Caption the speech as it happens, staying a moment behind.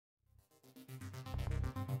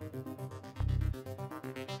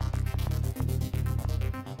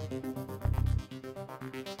Hello,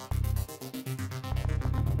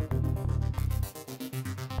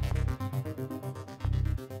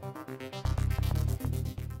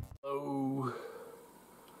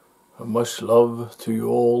 much love to you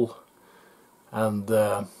all, and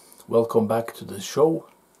welcome back to the show.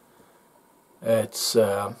 It's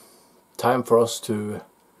time for us to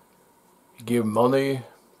give money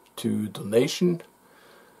to donation,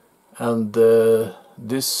 and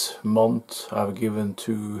this month I've given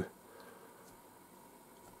to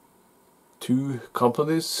two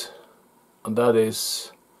companies, and that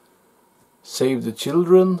is Save the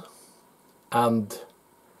Children and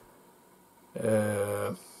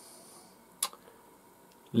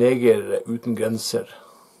Leger, uten grenser.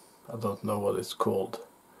 I don't know what it's called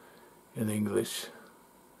in English,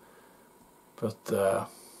 but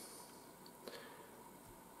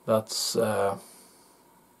that's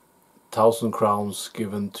 1,000 crowns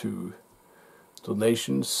given to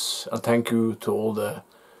donations, and thank you to all the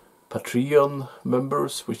Patreon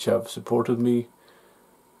members which have supported me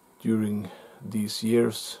during these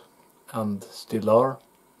years and still are.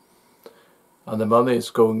 And the money is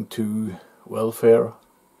going to welfare,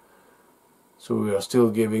 so we are still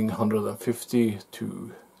giving 150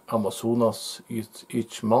 to Amazonas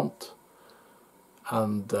each month,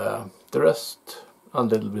 and the rest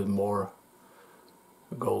and a little bit more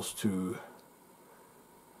goes to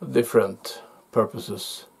different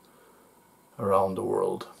purposes around the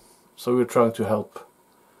world. So we're trying to help,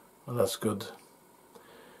 and that's good.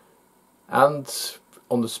 And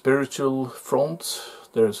on the spiritual front,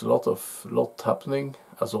 there's a lot happening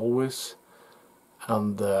as always,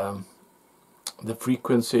 and the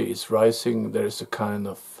frequency is rising. There is a kind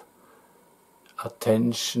of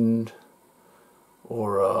attention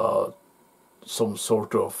or some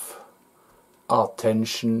sort of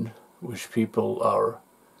attention which people are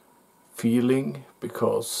feeling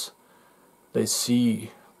because they see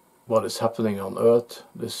what is happening on Earth.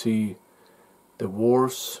 They see the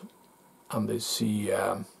wars, and they see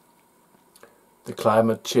the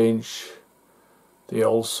climate change. They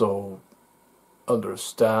also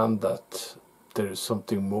understand that there is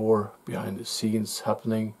something more behind the scenes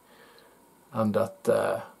happening, and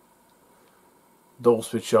that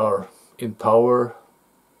those which are in power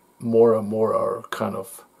more and more are kind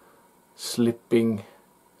of slipping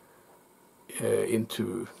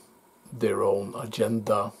into their own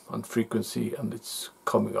agenda and frequency, and it's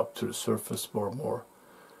coming up to the surface more and more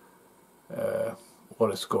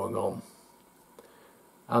what is going on.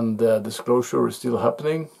 And disclosure is still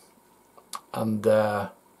happening, and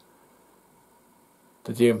the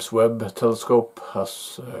James Webb telescope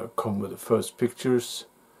has come with the first pictures.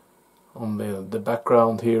 On the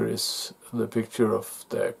background here is the picture of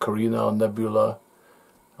the Carina Nebula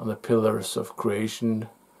and the pillars of creation,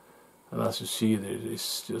 and as you see, it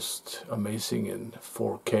is just amazing in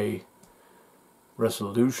 4K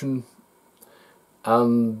resolution.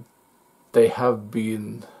 And they have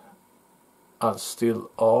been and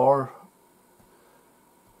still are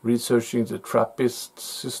researching the TRAPPIST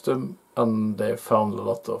system, and they found a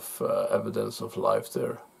lot of evidence of life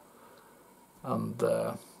there. And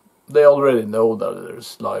they already know that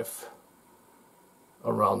there's life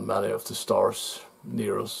around many of the stars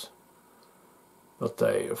near us, but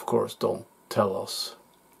they of course don't tell us.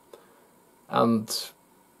 And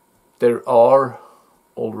there are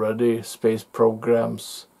already space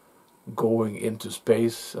programs going into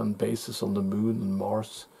space and bases on the moon and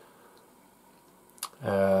Mars.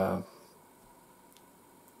 I'm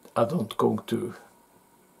not going to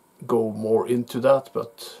go more into that,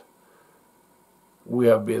 but we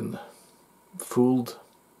have been fooled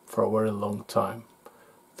for a very long time,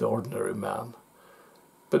 the ordinary man.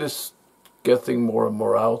 But it's getting more and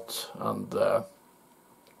more out, and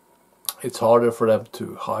it's harder for them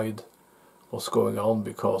to hide what's going on,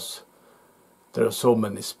 because there are so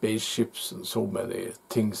many spaceships and so many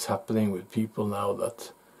things happening with people now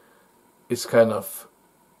that it's kind of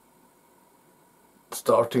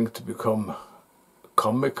starting to become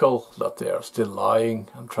comical that they are still lying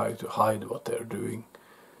and trying to hide what they're doing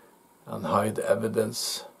and hide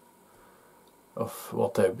evidence of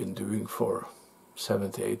what they've been doing for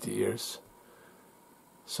 70, 80 years.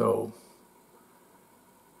 So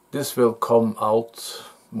this will come out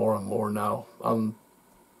more and more now, and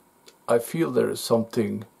I feel there is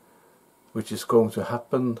something which is going to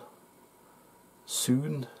happen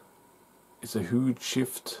soon. It's a huge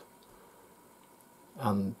shift,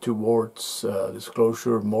 and towards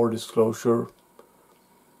disclosure, more disclosure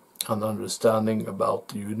and understanding about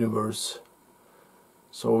the universe.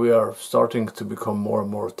 So we are starting to become more and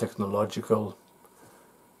more technological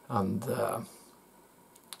and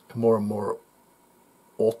more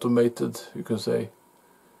automated, you can say.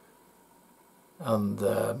 And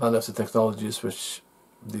many of the technologies which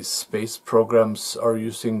these space programs are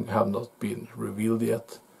using have not been revealed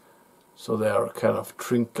yet. So they are kind of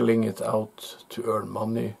trickling it out to earn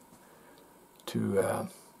money, to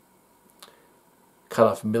kind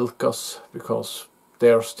of milk us, because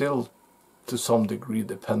they are still to some degree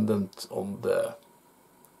dependent on the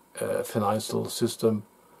financial system,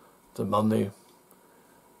 the money,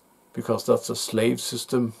 because that's a slave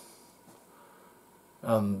system.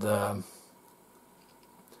 And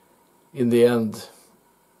in the end,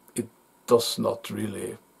 it does not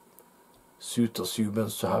really suit us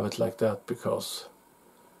humans to have it like that, because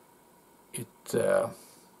it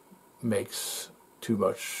makes too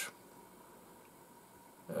much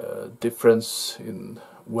difference in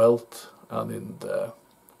wealth and in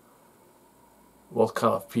what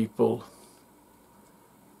kind of people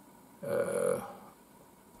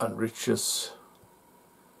enriches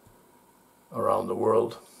around the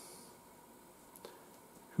world.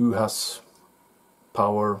 Who has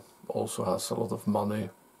power also has a lot of money.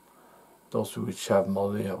 Those which have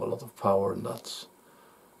money have a lot of power, and that's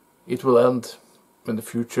it. Will end in the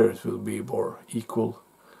future. It will be more equal,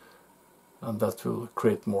 and that will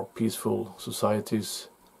create more peaceful societies,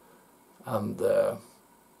 and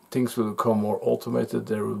things will become more automated.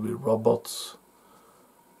 There will be robots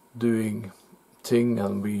doing things,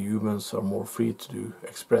 and we humans are more free to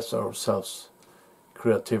express ourselves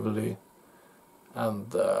creatively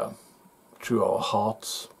and through our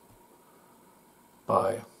hearts,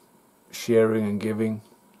 by sharing and giving.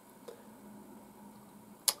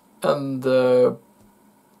 And the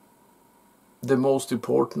most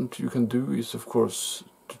important you can do is, of course,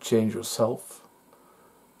 to change yourself.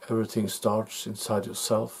 Everything starts inside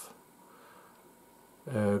yourself.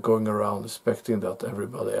 Going around expecting that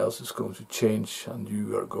everybody else is going to change and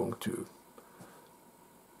you are going to,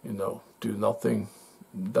 do nothing.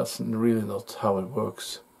 That's really not how it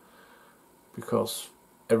works, because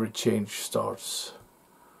every change starts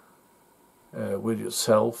with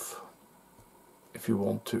yourself. If you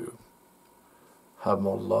want to have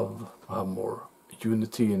more love, have more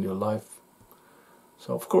unity in your life.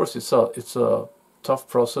 So of course it's a tough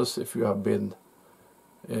process if you have been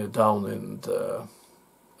down in the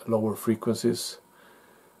lower frequencies,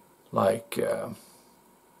 like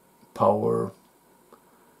power,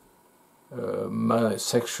 many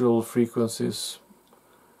sexual frequencies,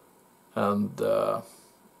 and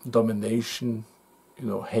domination,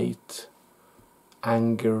 hate,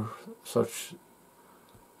 anger, such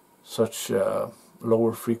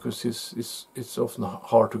lower frequencies. It's often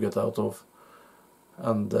hard to get out of,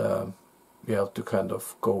 and you have to kind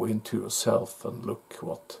of go into yourself and look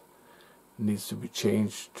what needs to be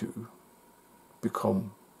changed to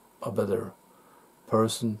become a better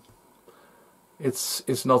person.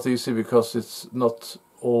 It's not easy, because it's not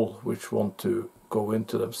all which want to go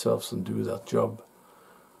into themselves and do that job.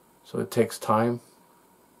 So it takes time.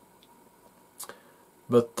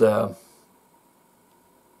 But the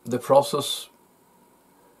process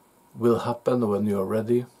will happen when you are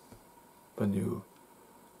ready, when you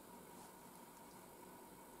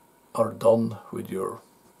are done with your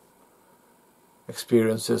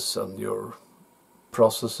experiences and your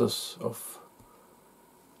processes of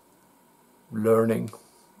learning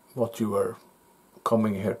what you are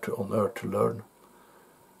coming here on earth to learn.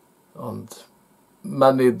 And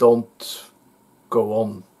many don't go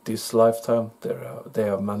on this lifetime. They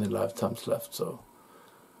have many lifetimes left, so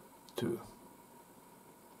to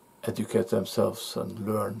educate themselves and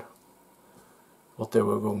learn what they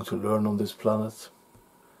were going to learn on this planet.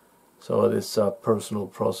 So it is a personal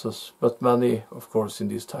process, but many, of course, in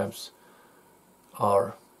these times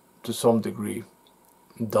are to some degree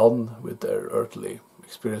done with their earthly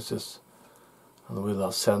experiences and will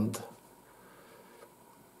ascend.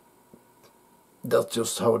 That's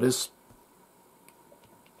just how it is.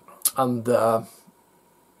 And the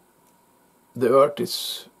earth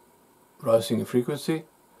is rising in frequency,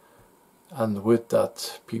 and with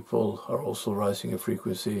that people are also rising in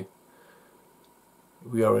frequency.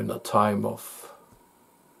 We are in a time of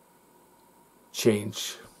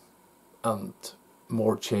change, and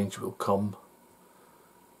more change will come.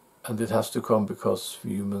 And it has to come because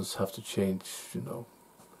we humans have to change,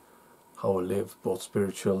 how we live, both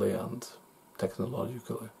spiritually and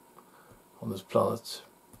technologically on this planet,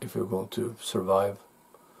 if we're going to survive.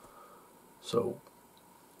 So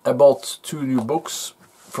I bought 2 new books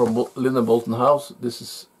from Lynn Bolton House. This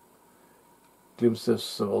is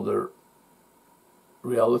Glimpses of Other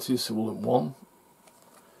Realities, Volume 1.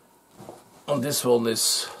 And this one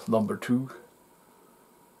is number 2.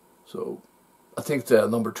 So I think the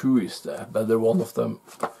number 2 is the better one of them.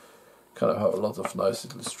 Kind of have a lot of nice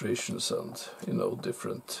illustrations and, you know,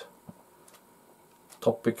 different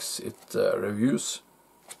topics it reviews.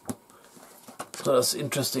 So that's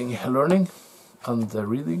interesting learning and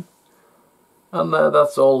reading. And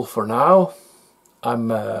that's all for now.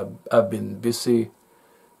 I've been busy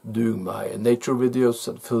doing my nature videos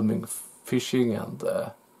and filming fishing and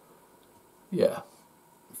yeah,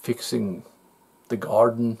 fixing the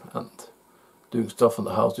garden and doing stuff in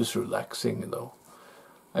the house, just relaxing, you know.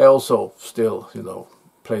 I also still, you know,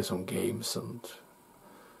 play some games and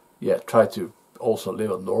yeah, try to also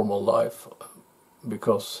live a normal life,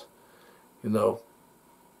 because, you know,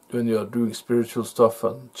 when you're doing spiritual stuff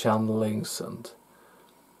and channelings and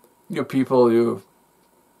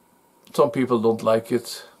some people don't like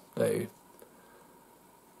it. They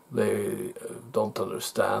don't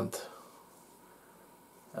understand,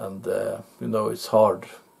 and you know, it's hard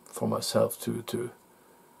for myself to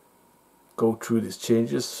go through these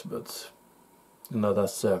changes, but you know,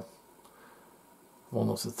 that's one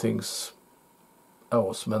of the things I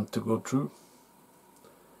was meant to go through,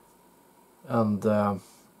 and I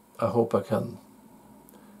hope I can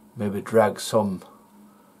maybe drag some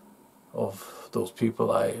of those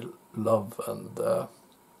people I love and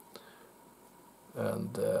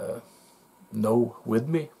know with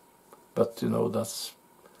me, but you know, that's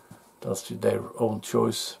their own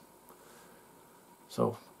choice.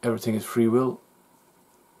 So everything is free will,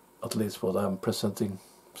 at least what I'm presenting.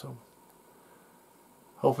 So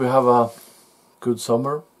hope you have a good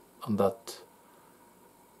summer and that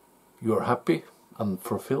you're happy and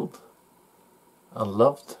fulfilled and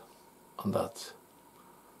loved, and that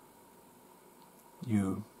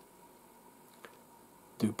you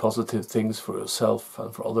do positive things for yourself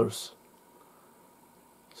and for others.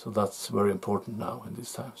 So that's very important now in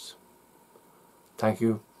these times. Thank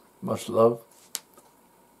you, much love,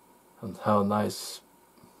 and have a nice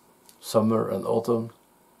summer and autumn.